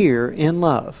no fear in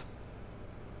love.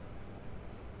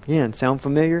 Again, sound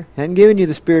familiar? He hasn't given you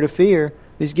the spirit of fear.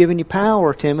 He's given you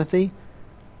power, Timothy.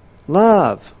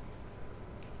 Love.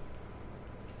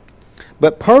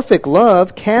 But perfect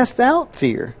love casts out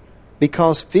fear,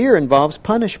 because fear involves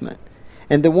punishment,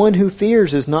 and the one who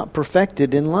fears is not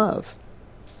perfected in love.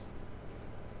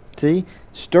 See?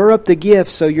 Stir up the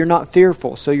gift so you're not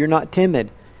fearful, so you're not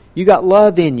timid. You got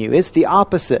love in you. It's the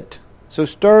opposite. So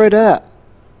stir it up.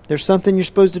 There's something you're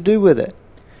supposed to do with it.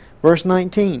 Verse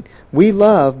 19, we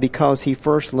love because He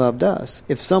first loved us.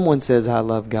 If someone says, I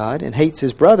love God, and hates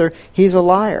his brother, he's a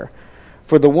liar.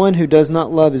 For the one who does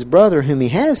not love his brother whom he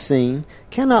has seen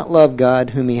cannot love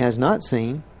God whom he has not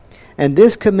seen. And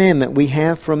this commandment we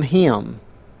have from Him,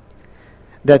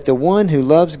 that the one who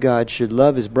loves God should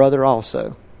love his brother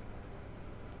also.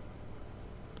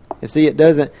 You see, it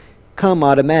doesn't come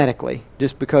automatically.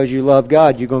 Just because you love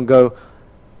God, you're going to go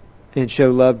and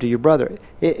show love to your brother.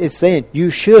 It's saying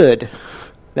you should.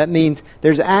 That means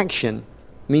there's action.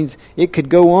 It means it could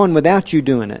go on without you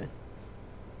doing it.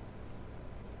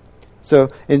 So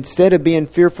instead of being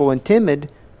fearful and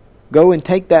timid, go and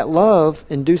take that love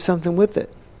and do something with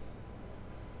it.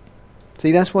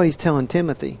 See, that's what he's telling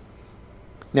Timothy.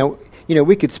 Now,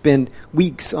 we could spend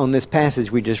weeks on this passage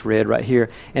we just read right here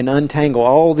and untangle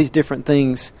all these different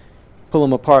things, pull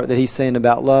them apart that he's saying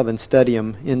about love and study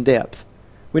them in depth.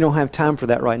 We don't have time for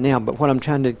that right now, but what I'm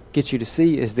trying to get you to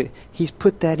see is that he's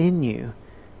put that in you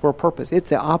for a purpose. It's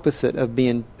the opposite of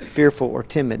being fearful or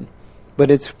timid, but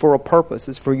it's for a purpose.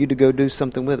 It's for you to go do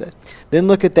something with it. Then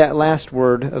look at that last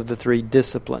word of the three,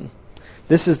 discipline.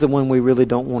 This is the one we really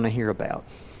don't want to hear about.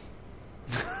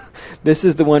 This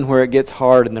is the one where it gets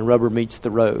hard and the rubber meets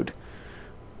the road.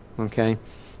 Okay?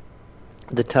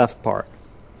 The tough part.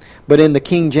 But in the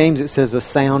King James it says a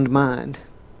sound mind.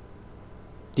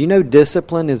 Do you know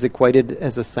discipline is equated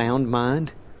as a sound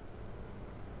mind?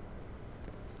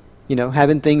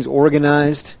 Having things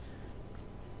organized.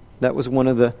 That was one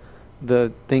of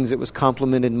the things that was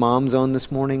complimented moms on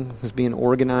this morning, was being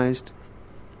organized.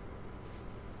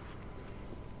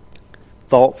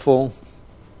 Thoughtful,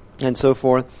 and so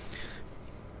forth.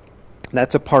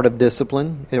 That's a part of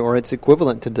discipline, or it's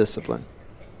equivalent to discipline.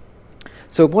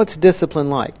 So what's discipline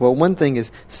like? Well, one thing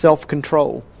is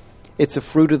self-control. It's a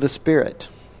fruit of the Spirit.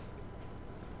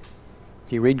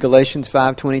 If you read Galatians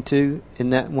 5:22, isn't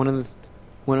that one of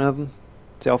them?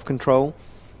 Self-control.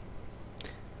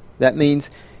 That means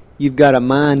you've got a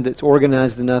mind that's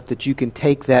organized enough that you can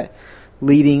take that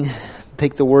leading,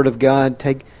 take the Word of God,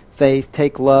 take faith,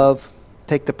 take love,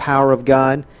 take the power of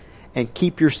God, and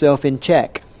keep yourself in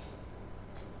check.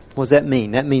 What does that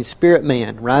mean? That means spirit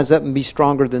man. Rise up and be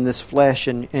stronger than this flesh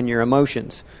and your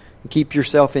emotions. And keep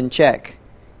yourself in check.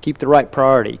 Keep the right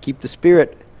priority. Keep the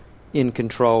spirit in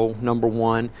control, number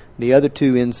one. The other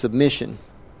two in submission.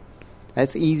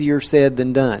 That's easier said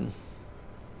than done.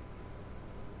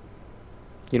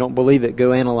 You don't believe it?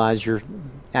 Go analyze your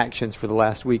actions for the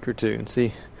last week or two and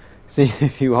see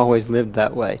if you always lived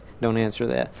that way. Don't answer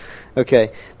that. Okay.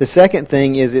 The second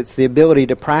thing is it's the ability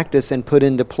to practice and put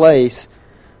into place,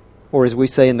 or as we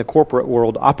say in the corporate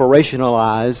world,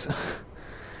 operationalize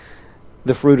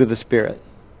the fruit of the Spirit,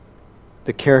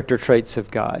 the character traits of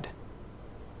God.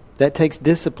 That takes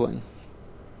discipline.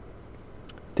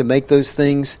 To make those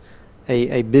things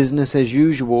a business as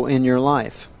usual in your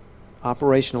life.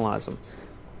 Operationalize them.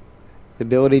 The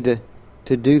ability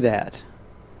to do that.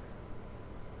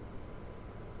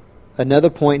 Another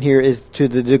point here is to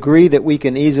the degree that we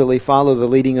can easily follow the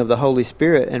leading of the Holy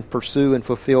Spirit and pursue and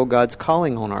fulfill God's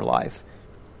calling on our life.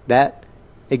 That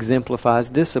exemplifies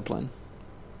discipline.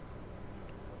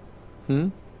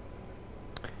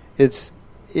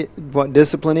 What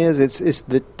discipline is? It's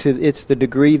the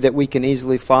degree that we can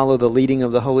easily follow the leading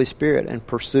of the Holy Spirit and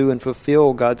pursue and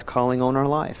fulfill God's calling on our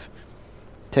life.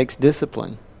 It takes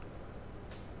discipline.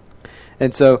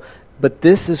 And so, but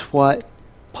this is what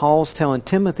Paul's telling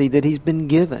Timothy that he's been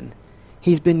given.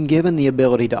 He's been given the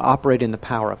ability to operate in the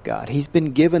power of God. He's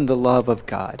been given the love of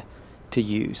God to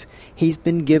use. He's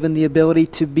been given the ability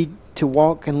to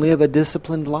walk and live a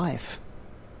disciplined life.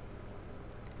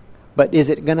 But is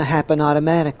it going to happen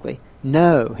automatically?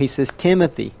 No. He says,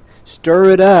 Timothy,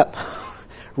 stir it up.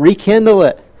 Rekindle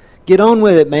it. Get on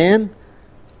with it, man.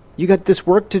 You got this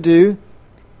work to do,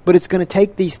 but it's going to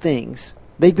take these things.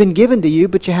 They've been given to you,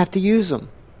 but you have to use them.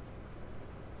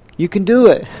 You can do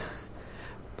it,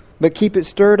 but keep it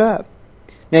stirred up.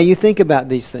 Now you think about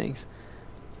these things.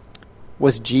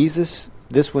 Was Jesus,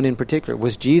 this one in particular,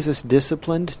 was Jesus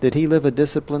disciplined? Did he live a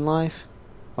disciplined life?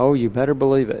 Oh, you better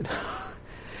believe it.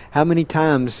 How many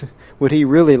times would he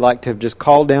really like to have just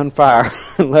called down fire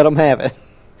and let them have it?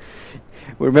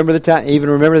 Remember the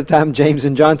time James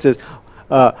and John says,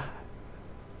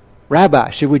 Rabbi,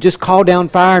 should we just call down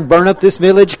fire and burn up this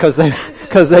village because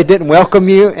they didn't welcome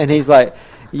you? And he's like,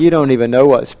 you don't even know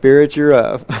what spirit you're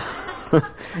of.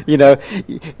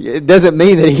 It doesn't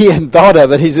mean that he hadn't thought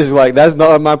of it. He's just like, that's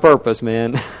not my purpose,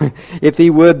 man. If he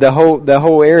would, the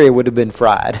whole area would have been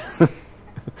fried.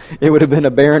 It would have been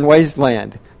a barren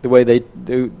wasteland, the way they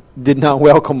did not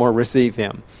welcome or receive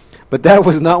him. But that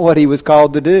was not what he was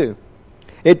called to do.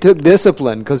 It took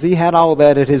discipline because he had all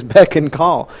that at his beck and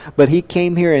call. But he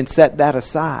came here and set that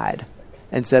aside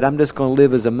and said, I'm just going to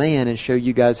live as a man and show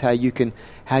you guys how you can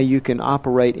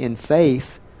operate in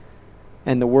faith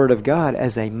and the Word of God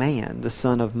as a man, the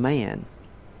Son of Man.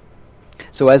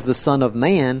 So as the Son of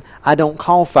Man, I don't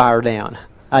call fire down.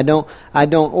 I don't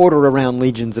order around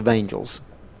legions of angels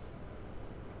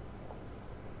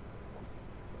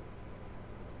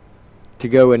to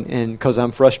go and because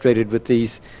I'm frustrated with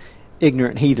these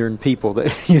ignorant heathen people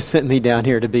that you sent me down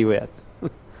here to be with.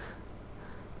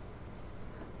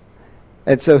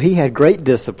 And so he had great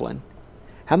discipline.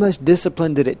 How much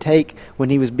discipline did it take when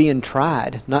he was being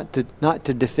tried not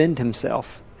to defend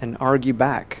himself and argue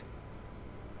back,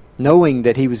 knowing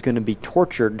that he was going to be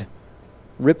tortured,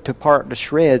 ripped apart to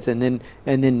shreds, and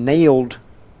then nailed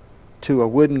to a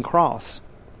wooden cross?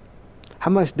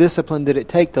 How much discipline did it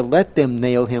take to let them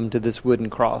nail him to this wooden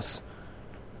cross,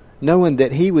 knowing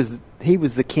that he was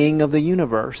the king of the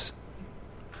universe,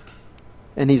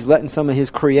 and he's letting some of his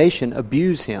creation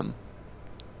abuse him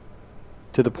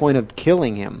to the point of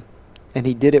killing him, and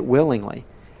he did it willingly?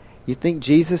 You think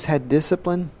Jesus had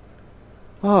discipline?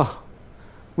 Oh,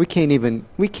 we can't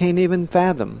even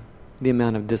fathom the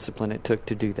amount of discipline it took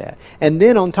to do that. And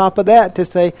then on top of that, to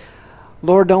say,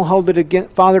 Lord, don't hold it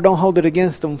against, Father, don't hold it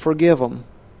against them, forgive them,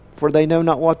 for they know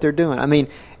not what they're doing. I mean,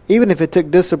 even if it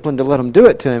took discipline to let them do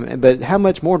it to him, but how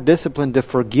much more discipline to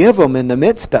forgive them in the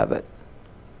midst of it?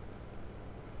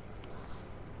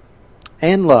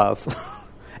 And love.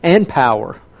 And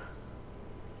power.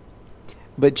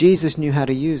 But Jesus knew how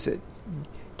to use it.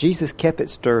 Jesus kept it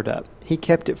stirred up. He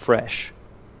kept it fresh.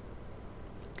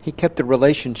 He kept the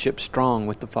relationship strong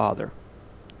with the Father.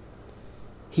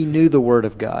 He knew the Word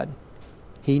of God.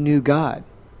 He knew God,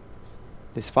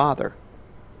 His Father.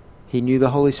 He knew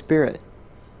the Holy Spirit.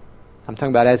 I'm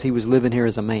talking about as He was living here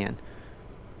as a man.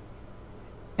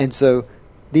 And so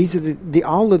these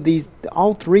are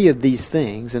all three of these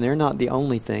things, and they're not the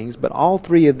only things, but all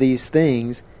three of these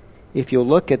things, if you'll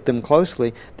look at them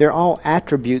closely, they're all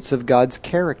attributes of God's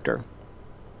character.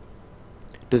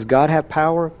 Does God have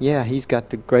power? Yeah, He's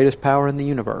got the greatest power in the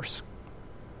universe.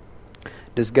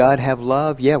 Does God have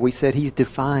love? Yeah, we said He's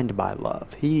defined by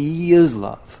love. He is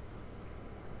love.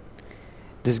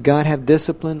 Does God have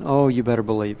discipline? Oh, you better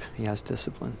believe He has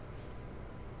discipline.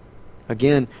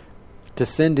 Again, to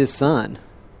send His Son,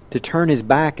 to turn His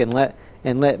back and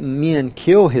let men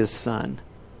kill His Son,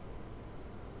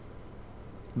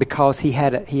 because He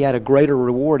had a greater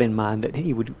reward in mind, that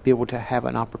He would be able to have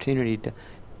an opportunity to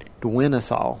win us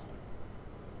all.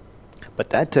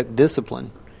 But that took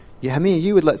discipline. How many of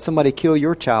you would let somebody kill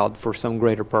your child for some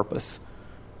greater purpose?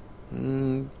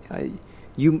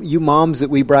 You moms that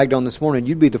we bragged on this morning,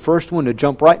 you'd be the first one to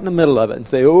jump right in the middle of it and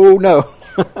say, oh no.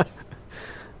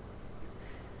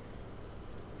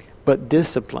 But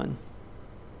discipline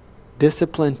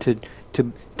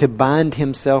to bind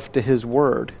himself to His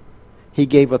Word. He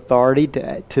gave authority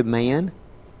to man.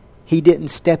 He didn't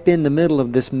step in the middle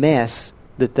of this mess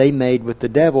that they made with the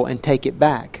devil and take it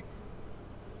back.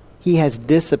 He has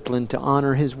discipline to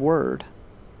honor His Word.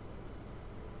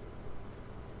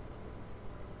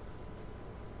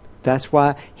 That's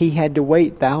why He had to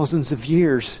wait thousands of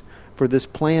years for this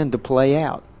plan to play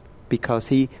out, because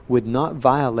He would not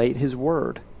violate His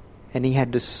Word. And He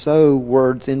had to sow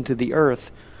words into the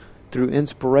earth through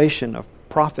inspiration of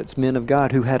prophets, men of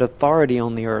God, who had authority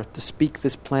on the earth to speak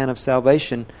this plan of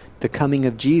salvation, the coming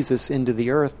of Jesus into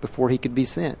the earth before He could be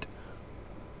sent.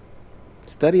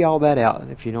 Study all that out.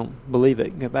 If you don't believe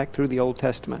it, go back through the Old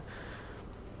Testament.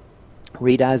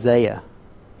 Read Isaiah,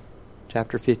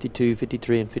 chapter 52,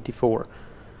 53, and 54.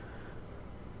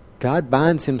 God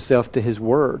binds Himself to His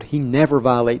Word. He never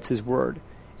violates His Word.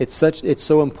 It's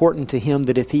so important to Him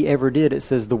that if He ever did, it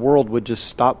says the world would just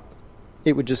stop.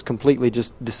 It would just completely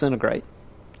just disintegrate.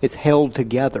 It's held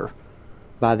together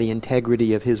by the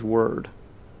integrity of His Word.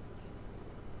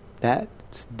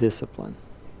 That's discipline.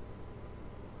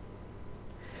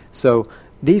 So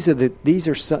these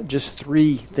are just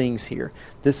three things here.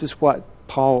 This is what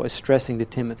Paul is stressing to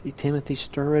Timothy. Timothy,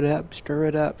 stir it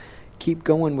up. Keep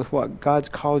going with what God's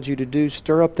called you to do.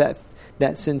 Stir up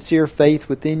that sincere faith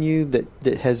within you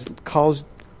that has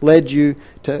led you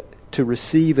to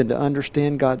receive and to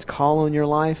understand God's call on your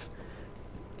life.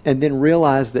 And then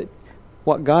realize that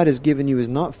what God has given you is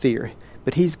not fear,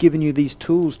 but He's given you these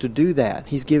tools to do that.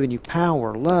 He's given you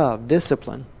power, love,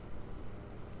 discipline.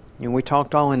 And we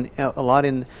talked a lot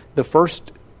in the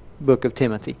first book of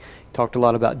Timothy. Talked a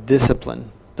lot about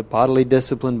discipline, the bodily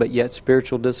discipline, but yet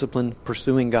spiritual discipline.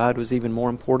 Pursuing God was even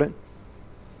more important.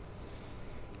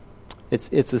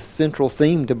 It's a central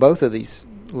theme to both of these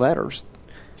letters.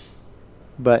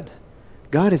 But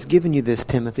God has given you this,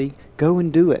 Timothy. Go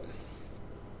and do it.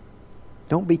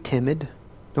 Don't be timid.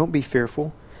 Don't be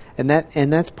fearful. And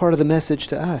that's part of the message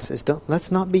to us.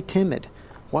 Let's not be timid.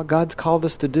 What God's called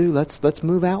us to do, let's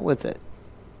move out with it.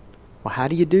 Well, how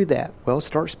do you do that? Well,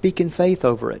 start speaking faith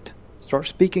over it. Start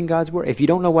speaking God's Word. If you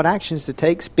don't know what actions to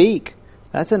take, speak.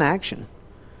 That's an action.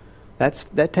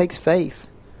 That takes faith.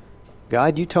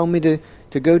 God, you told me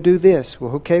to go do this.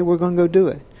 Well, okay, we're going to go do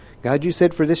it. God, you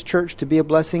said for this church to be a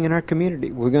blessing in our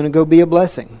community. We're going to go be a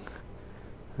blessing.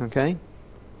 Okay?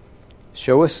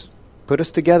 Put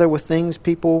us together with things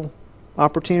people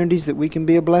opportunities that we can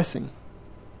be a blessing.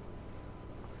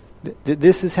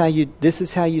 This is how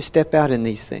you step out in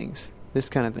these things. This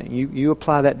kind of thing. You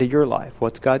apply that to your life.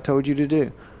 What's God told you to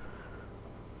do?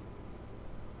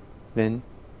 Then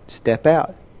step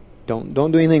out. Don't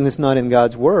do anything that's not in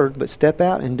God's Word, but step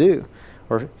out and do.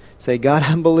 Or say, God,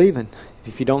 I'm believing.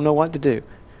 If you don't know what to do.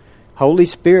 Holy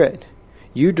Spirit,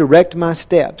 you direct my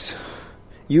steps.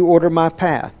 You order my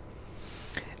path.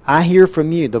 I hear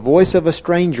from you. The voice of a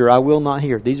stranger I will not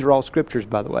hear. These are all scriptures,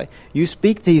 by the way. You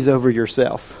speak these over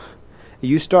yourself.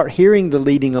 You start hearing the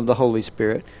leading of the Holy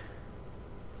Spirit.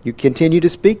 You continue to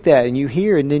speak that, and you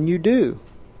hear, and then you do.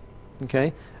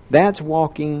 Okay? That's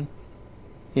walking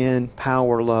in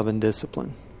power, love, and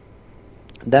discipline.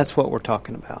 That's what we're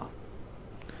talking about.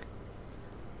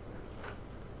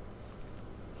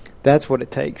 That's what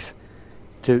it takes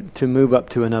to move up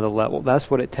to another level.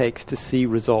 That's what it takes to see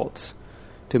results,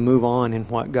 to move on in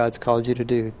what God's called you to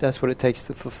do. That's what it takes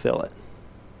to fulfill it.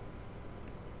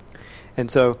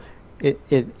 And so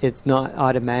it's not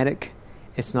automatic.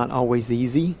 It's not always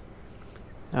easy.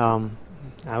 I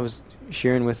was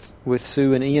sharing with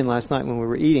Sue and Ian last night when we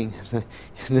were eating.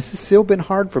 This has still been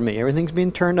hard for me. Everything's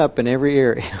been turned up in every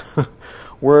area.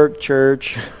 Work,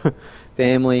 church,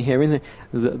 family, everything.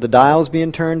 The dial's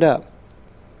being turned up.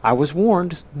 I was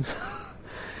warned.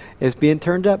 It's being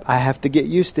turned up. I have to get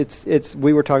used to it. It's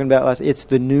we were talking about last. It's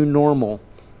the new normal.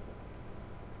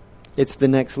 It's the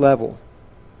next level.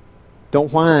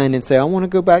 Don't whine and say, I want to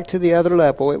go back to the other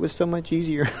level. It was so much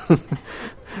easier.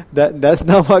 That's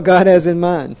not what God has in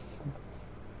mind.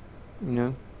 You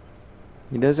know,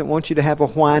 He doesn't want you to have a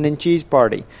wine and cheese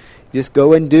party. Just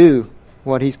go and do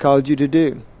what He's called you to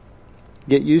do.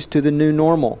 Get used to the new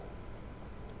normal.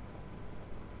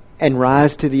 And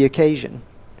rise to the occasion.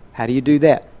 How do you do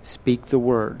that? Speak the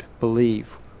word.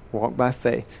 Believe. Walk by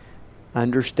faith.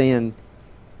 Understand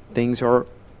there's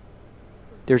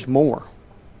more.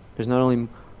 There's not only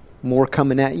more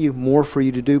coming at you, more for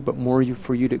you to do, but more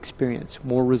for you to experience,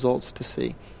 more results to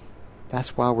see.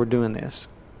 That's why we're doing this.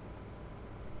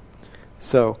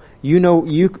 So,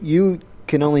 you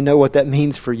can only know what that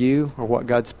means for you or what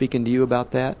God's speaking to you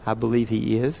about that. I believe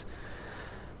He is.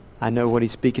 I know what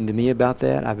He's speaking to me about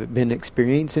that. I've been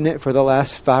experiencing it for the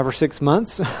last 5 or 6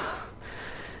 months.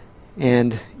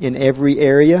 And in every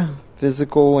area,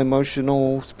 physical,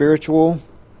 emotional, spiritual,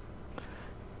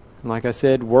 like I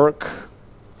said, work,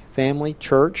 family,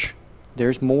 church,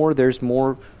 there's more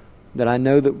that I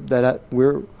know that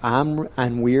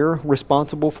we're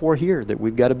responsible for here, that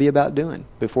we've got to be about doing.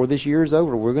 Before this year is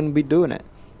over, we're going to be doing it.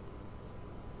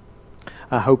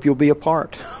 I hope you'll be a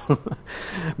part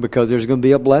because there's going to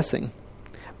be a blessing.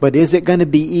 But is it going to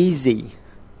be easy?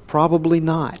 Probably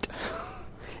not.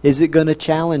 Is it going to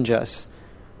challenge us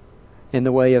in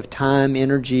the way of time,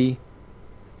 energy,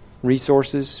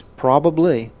 resources?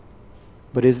 Probably.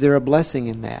 But is there a blessing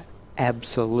in that?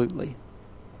 Absolutely.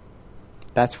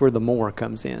 That's where the more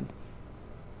comes in.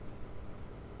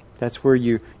 That's where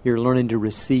you're learning to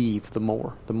receive the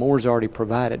more. The more is already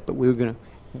provided, but we're going to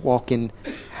walk in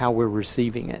how we're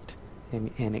receiving it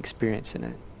and experiencing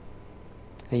it.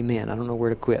 Amen. I don't know where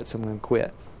to quit, so I'm going to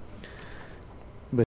quit.